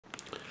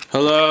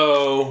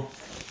Hello.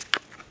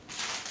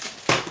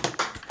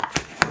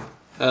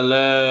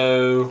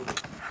 Hello.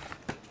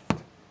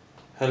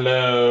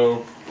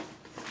 Hello.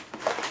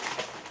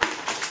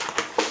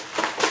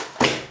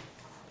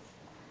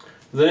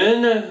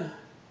 Then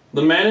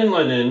the man in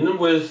linen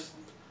with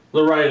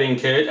the writing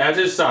kit at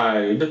his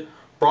side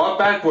brought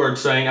back word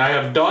saying, "I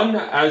have done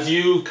as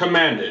you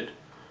commanded."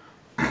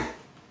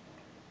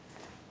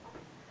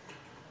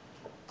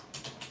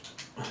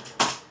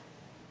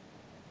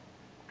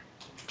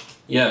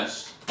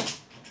 Yes.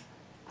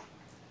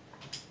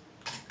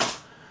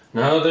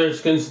 Now there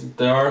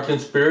are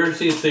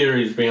conspiracy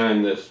theories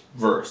behind this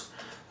verse.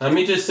 Let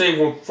me just say,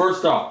 well,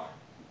 first off,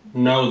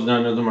 no,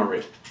 none of them are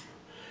real.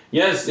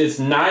 Yes, it's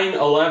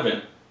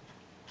 9/11.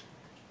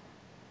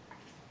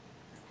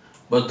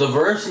 But the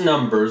verse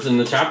numbers and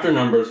the chapter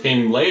numbers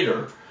came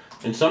later,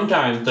 and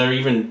sometimes they're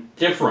even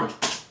different.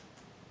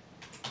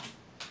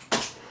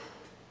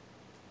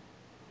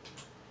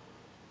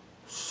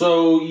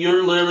 So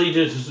you're literally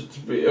just,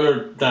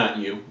 or not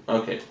you,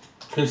 okay.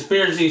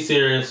 Conspiracy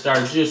theorists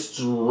are just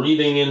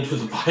reading into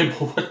the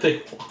Bible what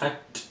they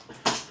want.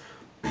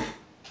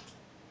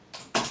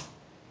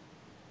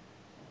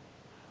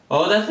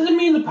 Oh, that doesn't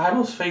mean the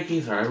Bible's fake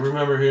either. I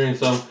remember hearing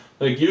some,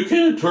 like, you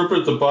can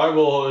interpret the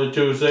Bible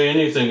to say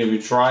anything if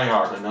you try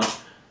hard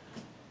enough.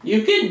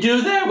 You can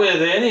do that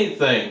with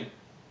anything.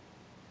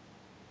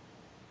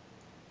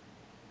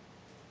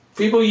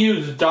 People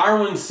use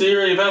Darwin's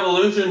theory of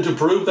evolution to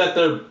prove that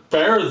they're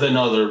better than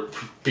other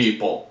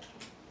people.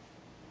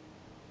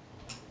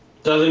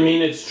 Doesn't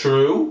mean it's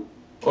true?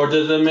 Or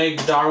does it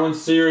make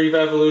Darwin's theory of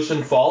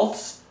evolution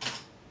false?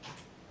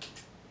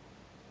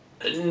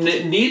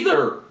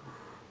 Neither.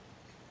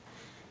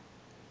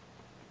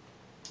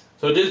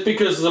 So just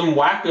because some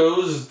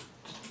wackos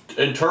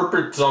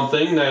interpret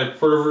something that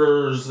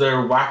furthers their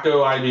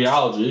wacko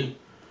ideology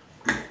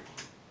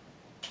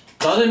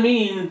doesn't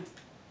mean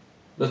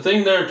the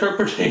thing they're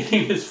interpreting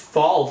is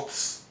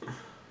false.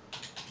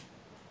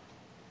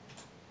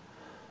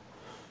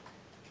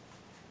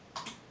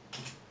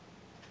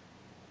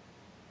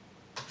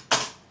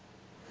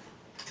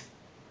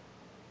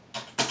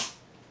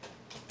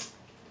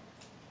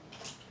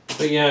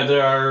 But yeah,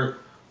 there are,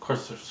 of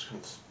course there's,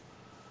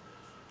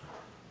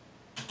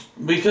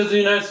 because the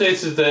United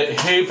States is the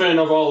haven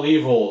of all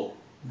evil,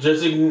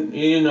 just,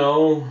 you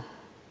know,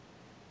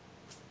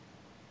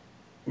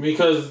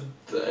 because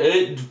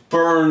it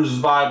burns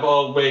Bible,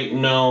 oh wait,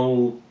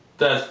 no,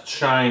 that's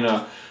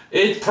China.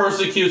 It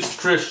persecutes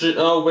Christian,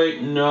 oh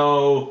wait,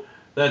 no,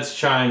 that's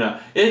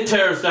China. It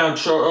tears down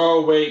church,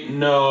 oh wait,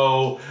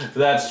 no,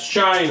 that's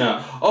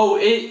China. Oh,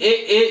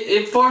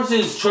 it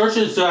forces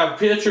churches to have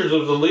pictures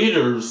of the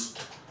leaders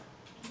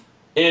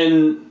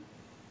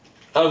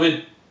of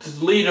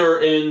its leader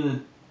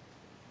in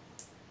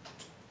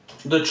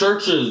the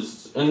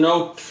churches, and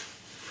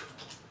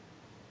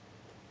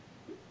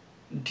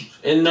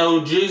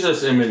no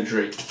Jesus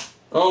imagery.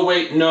 Oh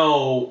wait,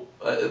 no,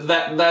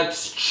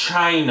 that's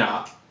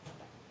China.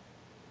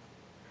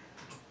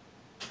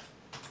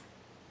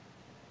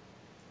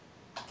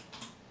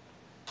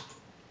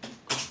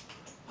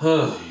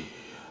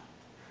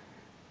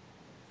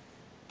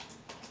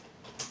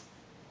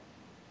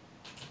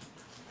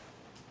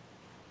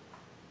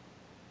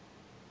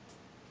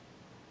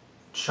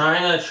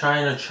 China,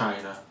 China,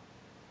 China.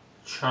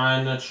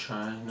 China,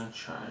 China,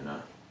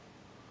 China.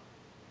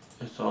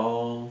 It's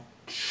all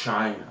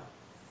China.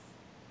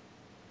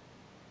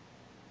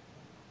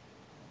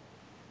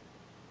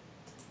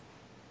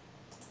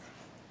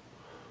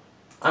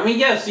 I mean,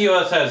 yes, the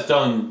U.S. has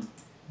done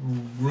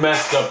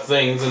messed up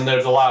things, and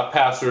there's a lot of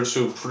pastors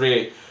who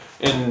create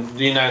in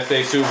the United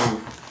States who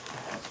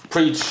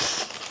preach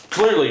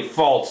clearly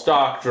false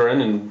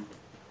doctrine,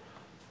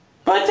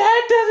 but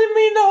that doesn't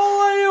mean the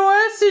whole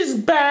U.S. is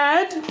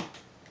bad.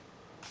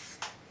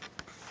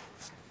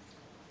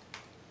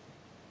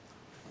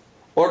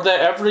 Or that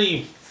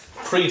every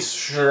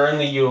preacher in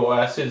the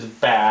U.S. is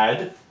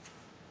bad.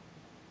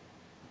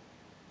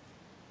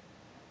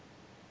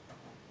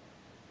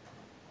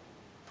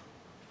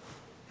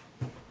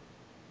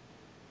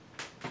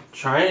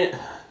 China,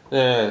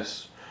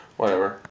 yes, whatever.